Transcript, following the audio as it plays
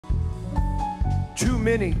Too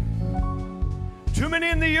many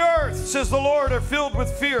in the earth, says the Lord, are filled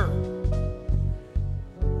with fear,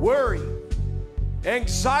 worry,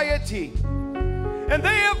 anxiety, and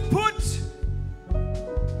they have put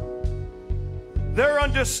their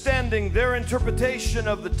understanding, their interpretation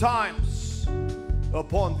of the times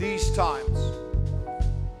upon these times.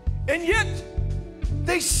 And yet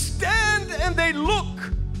they stand and they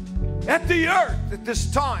look at the earth at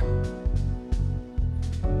this time,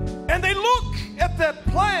 and they look at the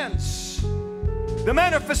plans, the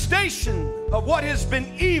manifestation of what has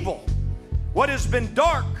been evil, what has been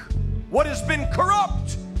dark, what has been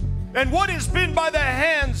corrupt, and what has been by the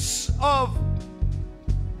hands of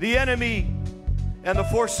the enemy and the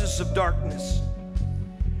forces of darkness.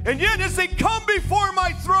 And yet as they come before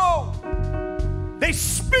my throne, they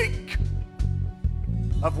speak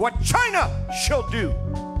of what China shall do,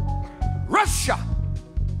 Russia,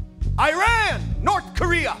 Iran, North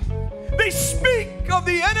Korea. They speak of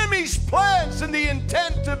the enemy's plans and the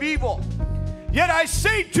intent of evil. Yet I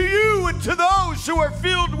say to you and to those who are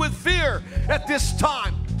filled with fear at this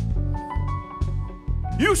time,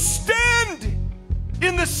 you stand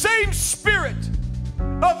in the same spirit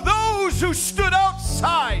of those who stood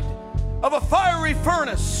outside of a fiery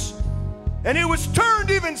furnace, and it was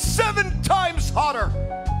turned even 7 times hotter.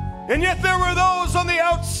 And yet there were those on the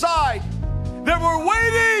outside that were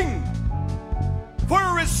waiting for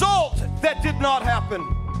a result that did not happen,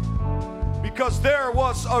 because there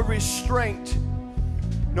was a restraint.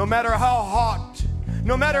 No matter how hot,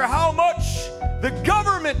 no matter how much the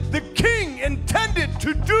government, the king intended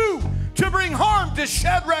to do to bring harm to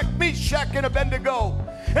Shadrach, Meshach, and Abednego.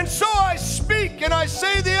 And so I speak and I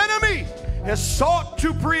say the enemy has sought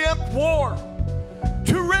to preempt war,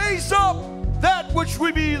 to raise up that which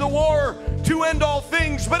would be the war to end all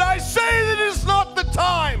things. But I say that it is not the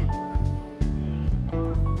time.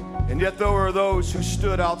 And yet there were those who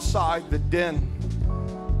stood outside the den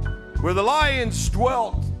where the lions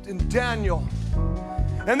dwelt in Daniel,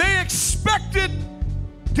 and they expected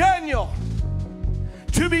Daniel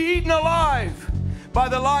to be eaten alive by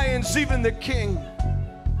the lions, even the king.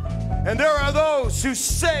 And there are those who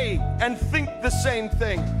say and think the same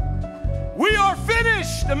thing. We are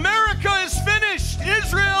finished. America is finished.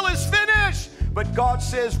 Israel is finished. But God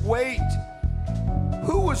says, wait.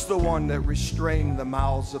 Who was the one that restrained the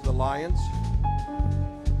mouths of the lions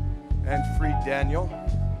and freed Daniel?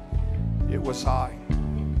 It was I.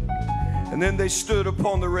 And then they stood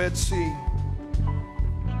upon the Red Sea,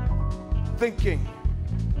 thinking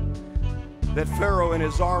that Pharaoh and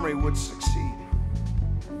his army would succeed.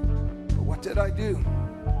 But what did I do?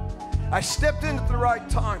 I stepped in at the right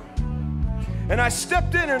time. And I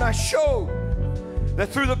stepped in and I showed that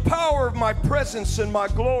through the power of my presence and my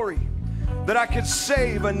glory, that I could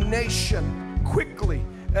save a nation quickly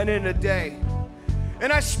and in a day.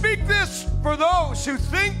 And I speak this for those who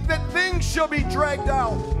think that things shall be dragged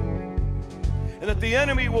out and that the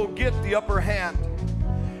enemy will get the upper hand.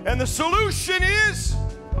 And the solution is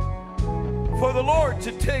for the Lord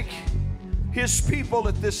to take his people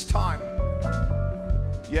at this time.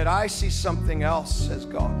 Yet I see something else, says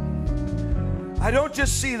God. I don't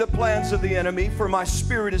just see the plans of the enemy, for my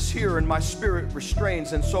spirit is here and my spirit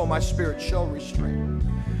restrains, and so my spirit shall restrain.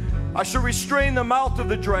 I shall restrain the mouth of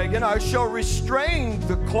the dragon. I shall restrain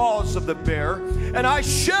the claws of the bear. And I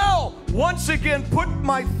shall once again put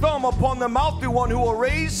my thumb upon the mouth of the one who will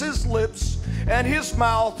raise his lips and his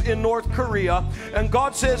mouth in North Korea. And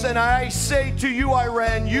God says, and I say to you,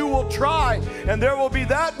 Iran, you will try, and there will be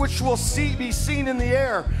that which will be seen in the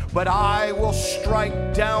air. But I will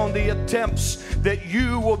strike down the attempts that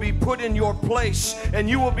you will be put in your place, and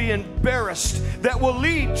you will be embarrassed. That will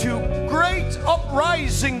lead to great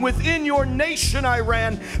uprising within your nation,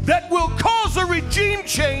 Iran, that will cause a regime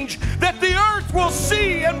change, that the earth will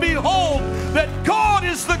see and behold that God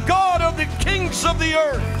is the God of the kings of the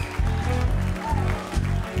earth.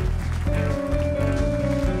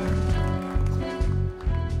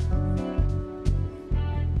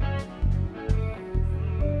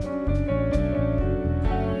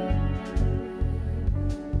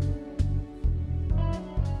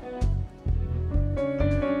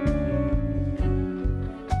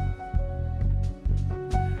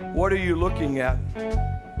 What are you looking at?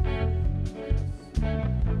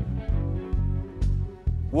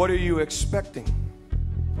 What are you expecting?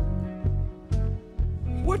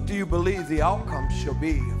 What do you believe the outcome shall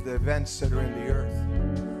be of the events that are in the earth?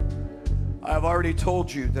 I have already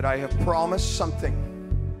told you that I have promised something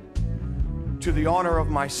to the honor of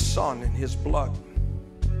my Son and his blood.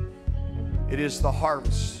 It is the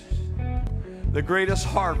harvest, the greatest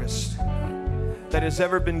harvest that has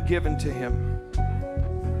ever been given to him.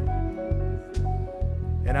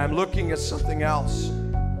 And I'm looking at something else.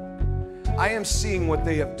 I am seeing what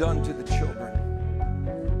they have done to the children.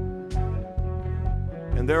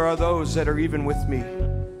 And there are those that are even with me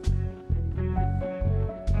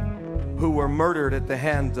who were murdered at the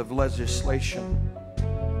hands of legislation,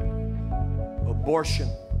 abortion,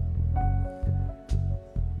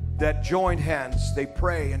 that joined hands, they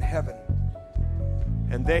pray in heaven.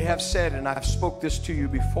 And they have said, and I've spoke this to you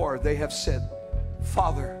before, they have said,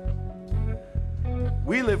 Father,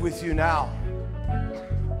 we live with you now,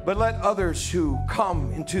 but let others who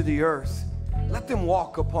come into the earth, let them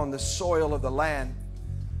walk upon the soil of the land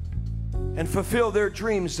and fulfill their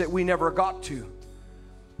dreams that we never got to.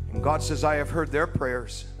 And God says, I have heard their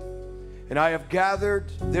prayers, and I have gathered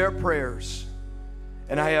their prayers,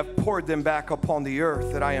 and I have poured them back upon the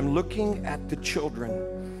earth. That I am looking at the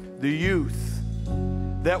children, the youth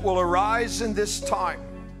that will arise in this time,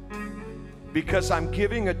 because I'm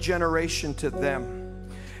giving a generation to them,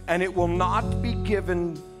 and it will not be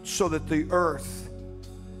given so that the earth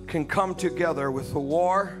can come together with a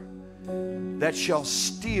war that shall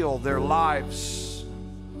steal their lives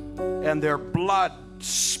and their blood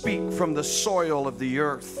speak from the soil of the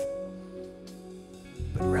earth.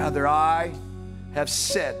 But rather, I have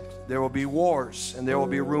said there will be wars and there will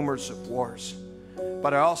be rumors of wars.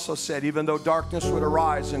 But I also said, even though darkness would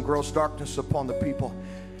arise and gross darkness upon the people,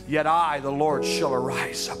 yet I, the Lord, shall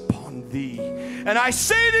arise upon thee. And I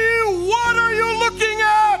say to you, what are you looking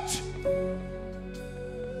at?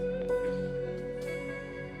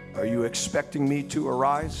 Are you expecting me to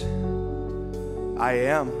arise? I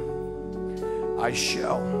am. I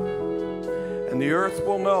shall. And the earth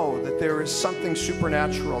will know that there is something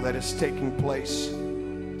supernatural that is taking place,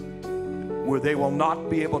 where they will not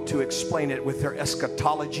be able to explain it with their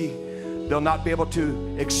eschatology. They'll not be able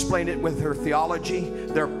to explain it with their theology,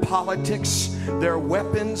 their politics, their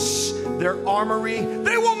weapons, their armory.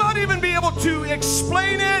 They will not even be able to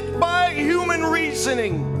explain it by human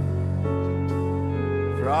reasoning.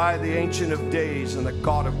 For I, the Ancient of Days and the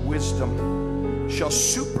God of Wisdom, shall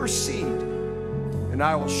supersede, and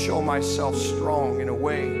I will show myself strong in a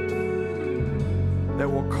way that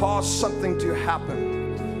will cause something to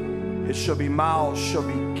happen. It shall be, mouths shall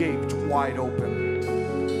be gaped wide open.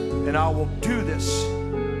 And I will do this.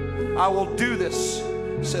 I will do this,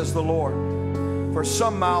 says the Lord. For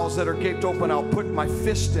some mouths that are gaped open, I'll put my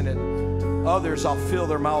fist in it. Others, I'll fill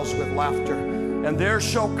their mouths with laughter. And there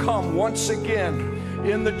shall come once again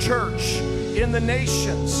in the church, in the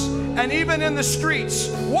nations, and even in the streets.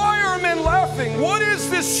 Why are men laughing? What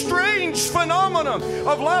is this strange phenomenon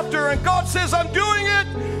of laughter? And God says, I'm doing it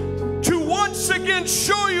to once again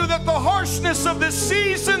show you that the harshness of this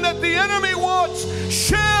season that the enemy wants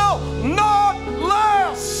shall not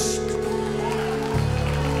last.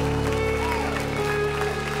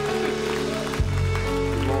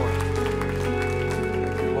 Lord.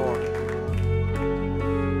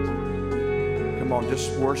 Come on,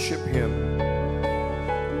 just worship Him.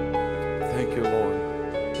 Thank you, Lord.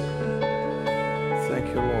 Thank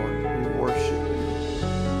you, Lord. We worship you.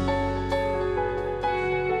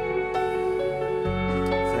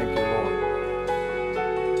 Thank you, Lord.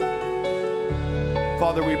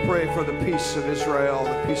 Father, we pray for the peace of Israel,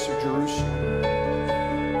 the peace of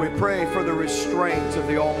Jerusalem. We pray for the restraint of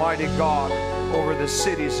the Almighty God over the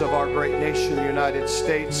cities of our great nation, the United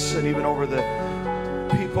States, and even over the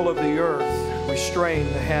people of the earth. Restrain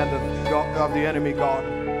the hand of the enemy, God.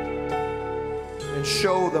 And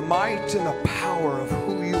show the might and the power of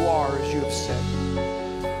who you are, as you have said.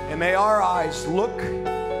 And may our eyes look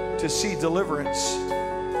to see deliverance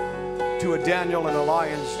to a Daniel in a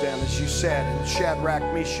lion's den, as you said, and Shadrach,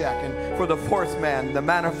 Meshach, and for the fourth man, the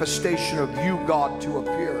manifestation of you, God, to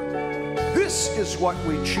appear. This is what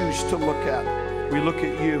we choose to look at. We look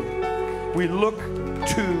at you. We look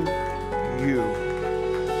to you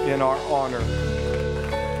in our honor.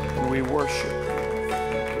 And we worship.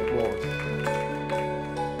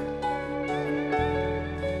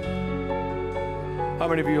 How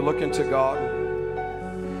many of you are looking to God?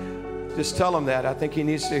 Just tell Him that. I think He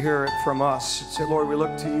needs to hear it from us. Say, Lord, we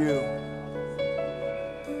look to you.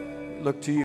 Look to you.